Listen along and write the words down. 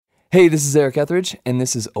Hey, this is Eric Ethridge, and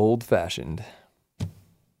this is Old Fashioned.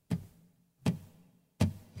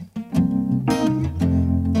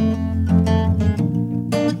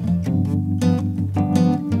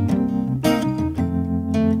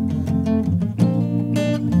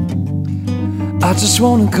 I just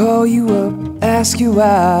wanna call you up, ask you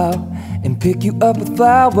out, and pick you up with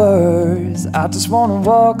flowers. I just wanna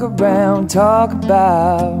walk around, talk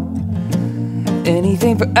about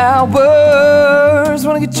anything for hours.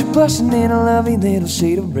 Wanna get you blushing in a lovely little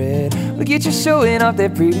shade of red. Wanna get you showing off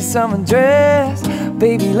that pretty summer dress.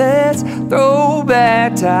 Baby, let's throw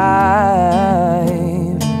back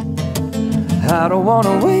time. I don't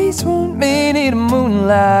wanna waste 1 minute of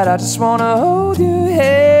moonlight. I just wanna hold your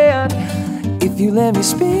hand. If you let me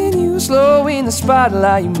spin you slow in the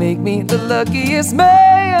spotlight, you make me the luckiest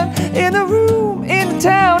man in the room, in the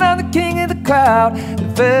town. I'm the king of the crowd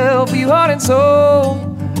that fell for you heart and soul.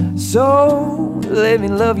 So let me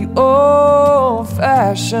love you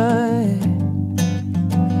old-fashioned.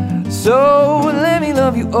 So let me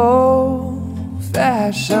love you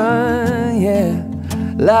old-fashioned, yeah.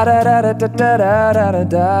 La da da da da da da da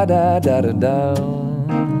da da da da da.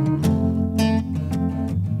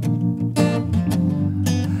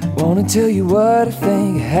 Wanna tell you what I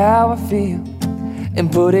think, how I feel,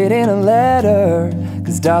 and put it in a letter.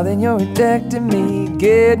 Cause darling, you're addicting me,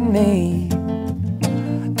 getting me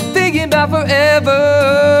thinking about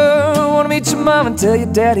forever. Wanna meet your mom and tell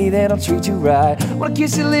your daddy that I'll treat you right. Wanna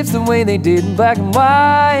kiss your lips the way they did in black and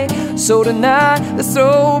white. So tonight, let's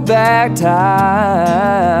throw back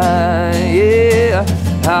time, yeah.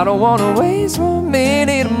 I don't wanna waste 1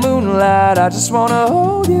 minute of moonlight. I just wanna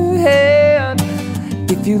hold your hand.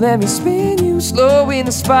 If you let me spin you slow in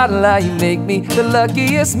the spotlight, you make me the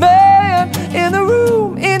luckiest man in the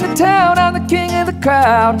room, in the town. I'm the king of the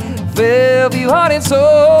crowd, fell for you heart and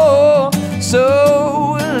soul.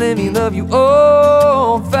 So let me love you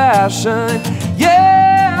old-fashioned,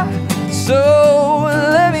 yeah. So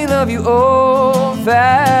let me love you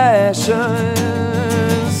old-fashioned.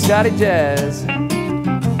 Scotty Jazz.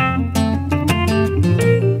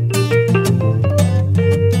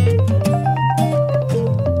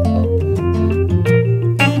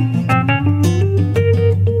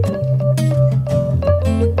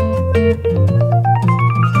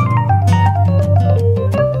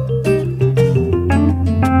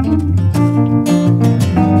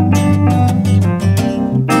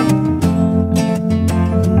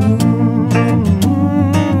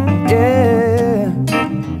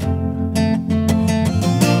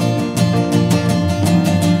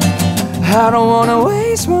 I don't wanna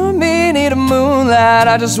waste 1 minute of moonlight.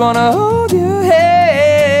 I just wanna hold your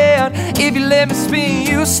hand. If you let me spin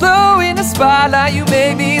you slow in the spotlight, you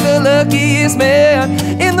make me the luckiest man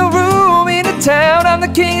in the room, in the town. I'm the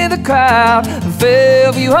king of the crowd,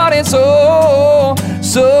 fell for you heart and soul.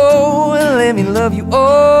 So let me love you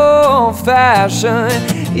old-fashioned,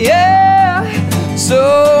 yeah.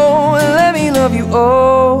 So let me love you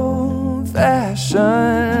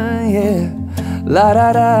old-fashioned, yeah. La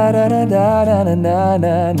da da da da da da da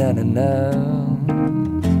da da da da.